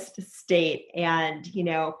highest state. And,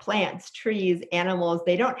 plants, trees, animals,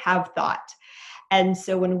 they don't have thought. And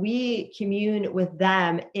so when we commune with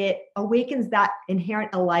them, it awakens that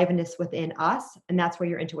inherent aliveness within us. And that's where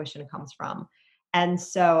your intuition comes from. And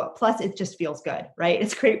so, plus it just feels good, right?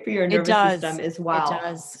 It's great for your nervous system as well. It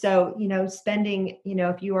does. So, spending,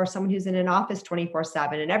 if you are someone who's in an office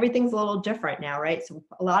 24/7 and everything's a little different now, right? So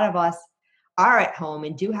a lot of us are at home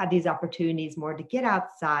and do have these opportunities more to get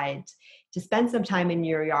outside, to spend some time in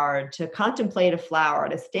your yard, to contemplate a flower,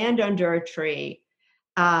 to stand under a tree.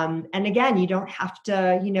 And again, you don't have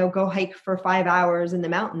to, go hike for 5 hours in the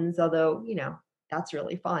mountains, although, that's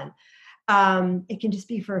really fun. It can just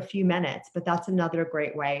be for a few minutes, but that's another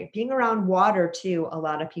great way. Being around water too, a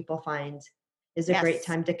lot of people find is a great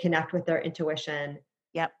time to connect with their intuition.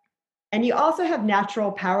 Yep. And you also have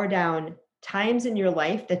natural power down times in your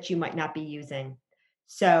life that you might not be using.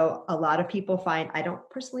 So a lot of people find, I don't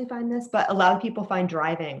personally find this, but a lot of people find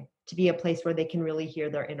driving to be a place where they can really hear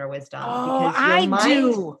their inner wisdom. Oh,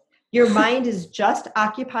 because your mind is just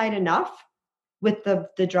occupied enough with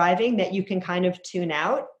the driving that you can kind of tune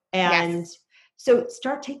out. And so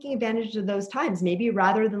start taking advantage of those times, maybe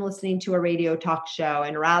rather than listening to a radio talk show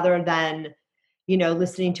and rather than,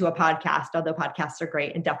 listening to a podcast, although podcasts are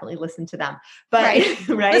great and definitely listen to them, but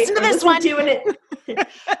right. Listen to this one.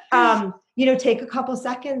 Take a couple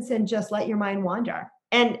seconds and just let your mind wander.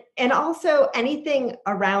 And also anything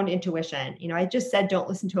around intuition, I just said, don't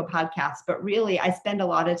listen to a podcast, but really I spend a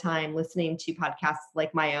lot of time listening to podcasts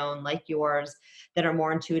like my own, like yours, that are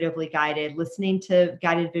more intuitively guided, listening to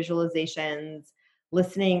guided visualizations,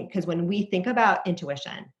 because when we think about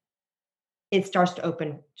intuition, it starts to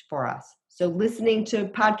open for us. So listening to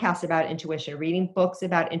podcasts about intuition, reading books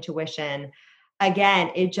about intuition,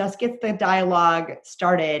 again, it just gets the dialogue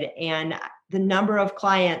started. And the number of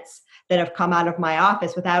clients that have come out of my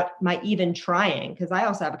office without my even trying, because I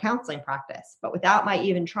also have a counseling practice, but without my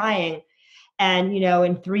even trying, and,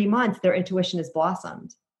 in 3 months, their intuition has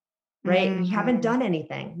blossomed, right? Mm-hmm. We haven't done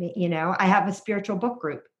anything. I have a spiritual book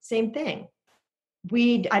group, same thing.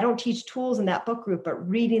 I don't teach tools in that book group, but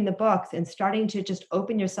reading the books and starting to just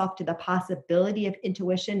open yourself to the possibility of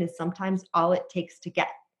intuition is sometimes all it takes to get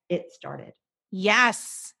it started.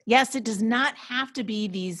 Yes. It does not have to be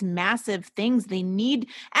these massive things. They need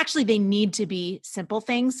to be simple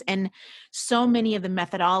things. And so many of the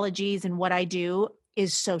methodologies and what I do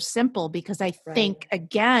is so simple because I think,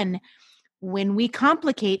 again, when we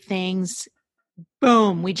complicate things,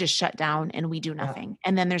 boom, we just shut down and we do nothing.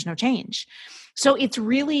 And then there's no change. So it's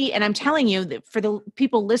really, and I'm telling you that for the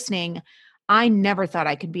people listening, I never thought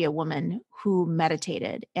I could be a woman who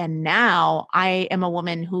meditated. And now I am a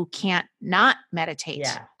woman who can't not meditate.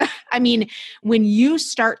 Yeah. I mean, when you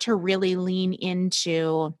start to really lean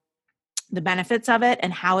into the benefits of it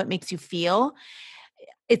and how it makes you feel,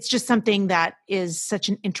 it's just something that is such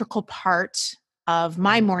an integral part of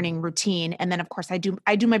my morning routine. And then of course I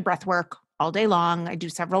do my breath work all day long. I do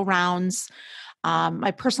several rounds.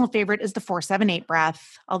 My personal favorite is the 4-7-8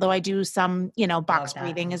 breath, although I do some, box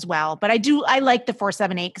breathing as well. But I like the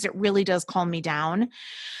 4-7-8 because it really does calm me down.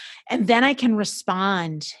 And then I can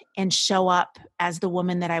respond and show up as the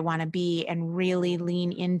woman that I want to be and really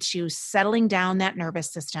lean into settling down that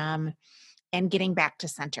nervous system and getting back to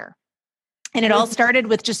center. And it all started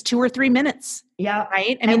with just 2 or 3 minutes. Yeah.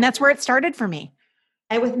 Right. I mean, that's where it started for me.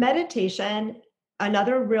 And with meditation,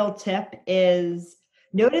 another real tip is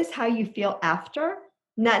notice how you feel after,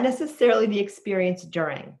 not necessarily the experience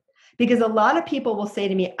during. Because a lot of people will say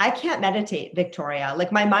to me, I can't meditate, Victoria.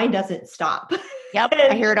 Like my mind doesn't stop. Yep. And,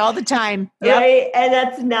 I hear it all the time. Yep. right. And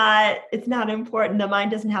it's not important. The mind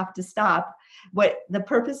doesn't have to stop. What the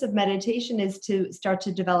purpose of meditation is to start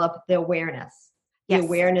to develop the awareness, the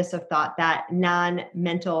awareness of thought, that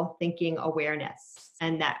non-mental thinking awareness,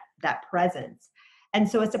 and that presence. And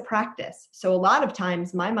so it's a practice. So a lot of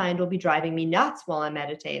times my mind will be driving me nuts while I'm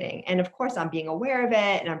meditating. And of course I'm being aware of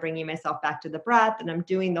it and I'm bringing myself back to the breath and I'm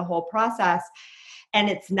doing the whole process. And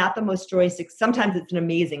it's not the most joyous. Sometimes it's an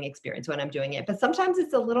amazing experience when I'm doing it, but sometimes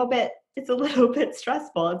it's a little bit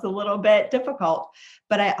stressful. It's a little bit difficult,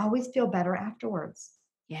 but I always feel better afterwards.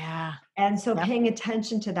 Yeah. And so paying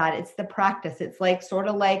attention to that, it's the practice. It's like sort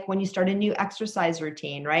of like when you start a new exercise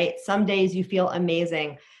routine, right? Some days you feel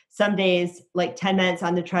amazing. Some days, like 10 minutes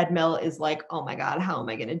on the treadmill is like, oh my God, how am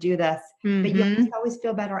I going to do this? Mm-hmm. But you always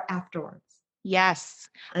feel better afterwards. Yes.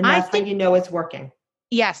 And that's how you know it's working.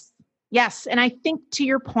 Yes. Yes. And I think to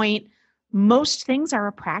your point, most things are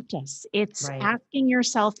a practice. It's asking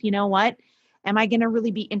yourself, you know what? Am I going to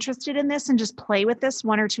really be interested in this and just play with this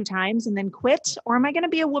 1 or 2 times and then quit? Or am I going to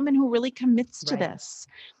be a woman who really commits to this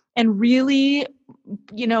and really,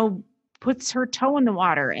 puts her toe in the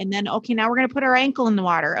water, and then, okay, now we're going to put our ankle in the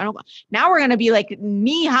water. And now we're going to be like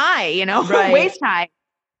knee high, waist high,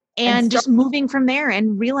 and just moving from there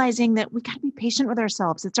and realizing that we got to be patient with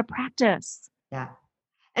ourselves. It's a practice. Yeah.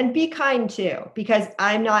 And be kind too, because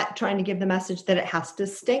I'm not trying to give the message that it has to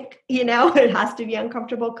stink, it has to be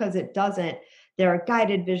uncomfortable, because it doesn't. There are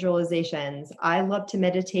guided visualizations. I love to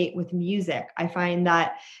meditate with music. I find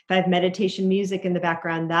that if I have meditation music in the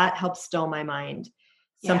background, that helps still my mind.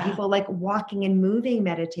 Some people like walking and moving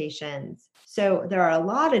meditations. So there are a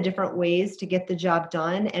lot of different ways to get the job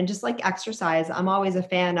done. And just like exercise, I'm always a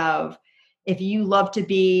fan of, if you love to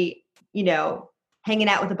be, hanging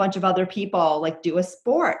out with a bunch of other people, like do a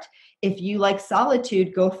sport. If you like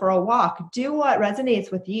solitude, go for a walk. Do what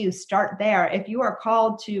resonates with you. Start there. If you are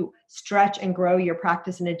called to stretch and grow your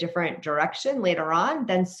practice in a different direction later on,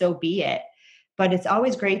 then so be it. But it's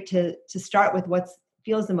always great to start with what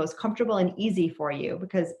feels the most comfortable and easy for you,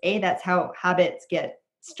 because that's how habits get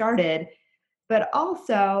started. But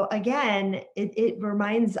also, again, it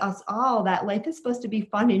reminds us all that life is supposed to be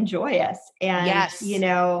fun and joyous. And,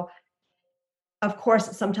 of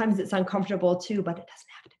course, sometimes it's uncomfortable too, but it doesn't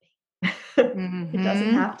have to be. It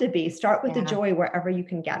doesn't have to be. Start with the joy wherever you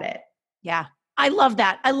can get it. Yeah. I love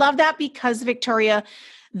that. I love that because, Victoria,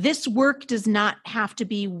 this work does not have to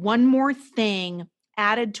be one more thing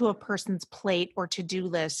added to a person's plate or to-do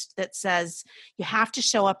list that says you have to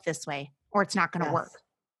show up this way or it's not going to work.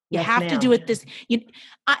 You have to do it this.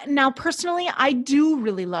 Now, personally, I do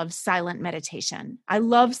really love silent meditation. I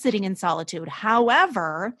love sitting in solitude.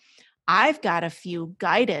 However, I've got a few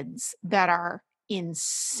guideds that are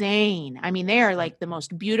insane. I mean, they are like the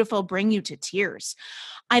most beautiful, bring you to tears.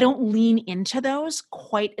 I don't lean into those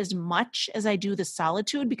quite as much as I do the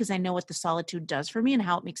solitude, because I know what the solitude does for me and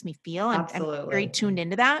how it makes me feel. And I'm very tuned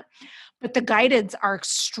into that. But the guideds are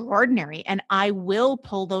extraordinary. And I will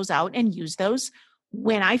pull those out and use those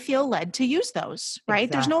when I feel led to use those,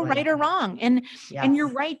 right? There's no right or wrong. And you're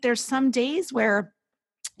right. There's some days where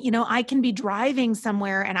I can be driving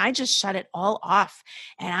somewhere and I just shut it all off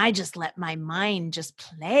and I just let my mind just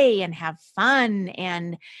play and have fun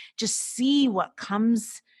and just see what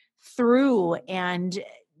comes through and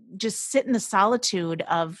just sit in the solitude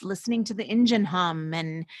of listening to the engine hum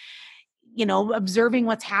and, observing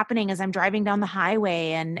what's happening as I'm driving down the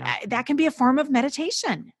highway. And that can be a form of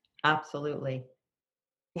meditation. Absolutely.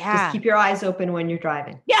 Yeah. Just keep your eyes open when you're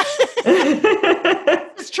driving. Yeah.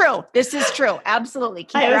 This is true. Absolutely.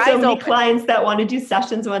 Keep your eyes open. I have so many open. clients that want to do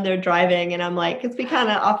sessions when they're driving. And I'm like, because we kind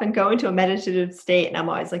of often go into a meditative state. And I'm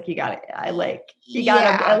always like, you got to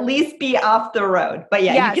at least be off the road. But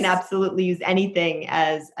you can absolutely use anything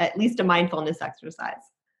as at least a mindfulness exercise.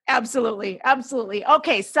 Absolutely. Absolutely.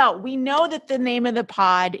 Okay. So we know that the name of the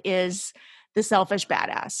pod is The Selfish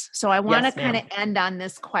Badass. So I want to kind of end on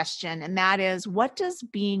this question. And that is, what does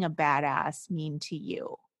being a badass mean to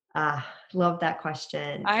you? Love that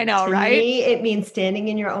question. I know, to right? me, it means standing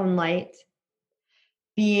in your own light,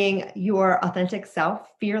 being your authentic self,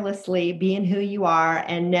 fearlessly being who you are,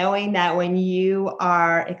 and knowing that when you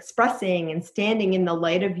are expressing and standing in the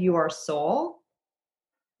light of your soul,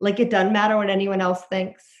 like it doesn't matter what anyone else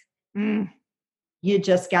thinks. You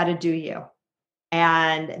just got to do you.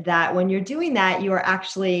 And that when you're doing that, you are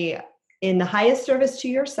actually in the highest service to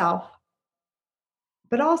yourself,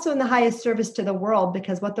 but also in the highest service to the world,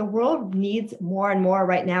 because what the world needs more and more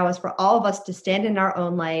right now is for all of us to stand in our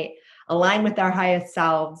own light, align with our highest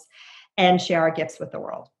selves, and share our gifts with the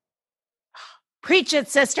world. Preach it,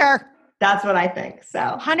 sister. That's what I think. So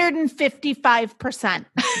 155%.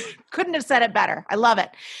 Couldn't have said it better. I love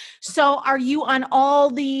it. So are you on all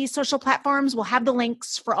the social platforms? We'll have the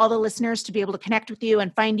links for all the listeners to be able to connect with you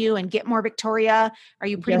and find you and get more Victoria. Are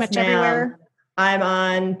you pretty much everywhere? I'm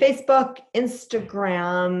on Facebook,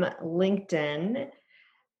 Instagram, LinkedIn,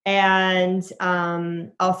 and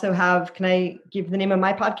also can I give the name of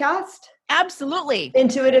my podcast? Absolutely.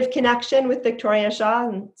 Intuitive Connection with Victoria Shaw.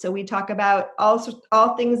 And so we talk about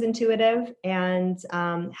all things intuitive and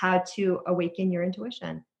how to awaken your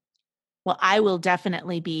intuition. Well, I will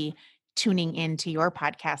definitely be tuning into your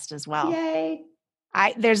podcast as well. Yay.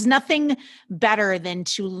 There's nothing better than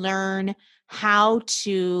to learn how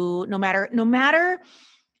to, no matter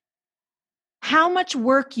how much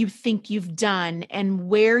work you think you've done and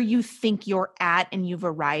where you think you're at and you've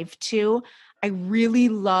arrived to, I really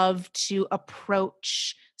love to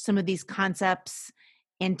approach some of these concepts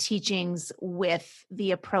and teachings with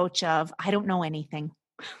the approach of, I don't know anything.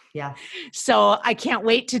 Yeah. So I can't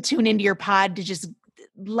wait to tune into your pod to just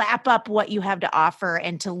lap up what you have to offer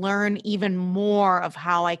and to learn even more of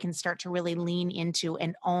how I can start to really lean into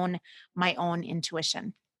and own my own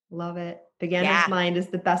intuition. Love it. Beginner's mind is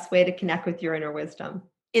the best way to connect with your inner wisdom.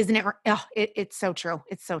 Isn't it? Oh, it's so true.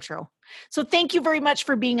 It's so true. So thank you very much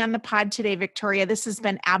for being on the pod today, Victoria. This has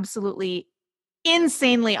been absolutely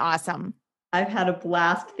insanely awesome. I've had a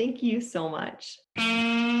blast. Thank you so much.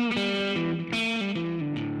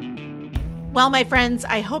 Well, my friends,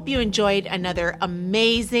 I hope you enjoyed another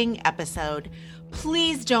amazing episode.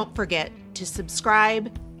 Please don't forget to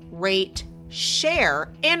subscribe, rate,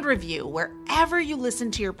 share, and review wherever you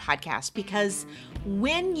listen to your podcast, because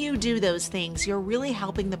when you do those things, you're really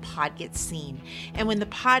helping the pod get seen. And when the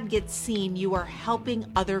pod gets seen, you are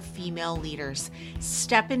helping other female leaders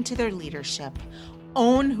step into their leadership,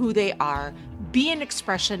 own who they are, be an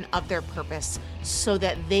expression of their purpose so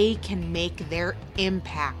that they can make their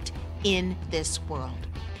impact in this world.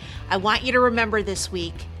 I want you to remember this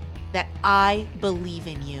week that I believe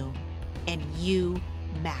in you and you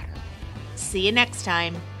matter. See you next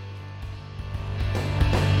time.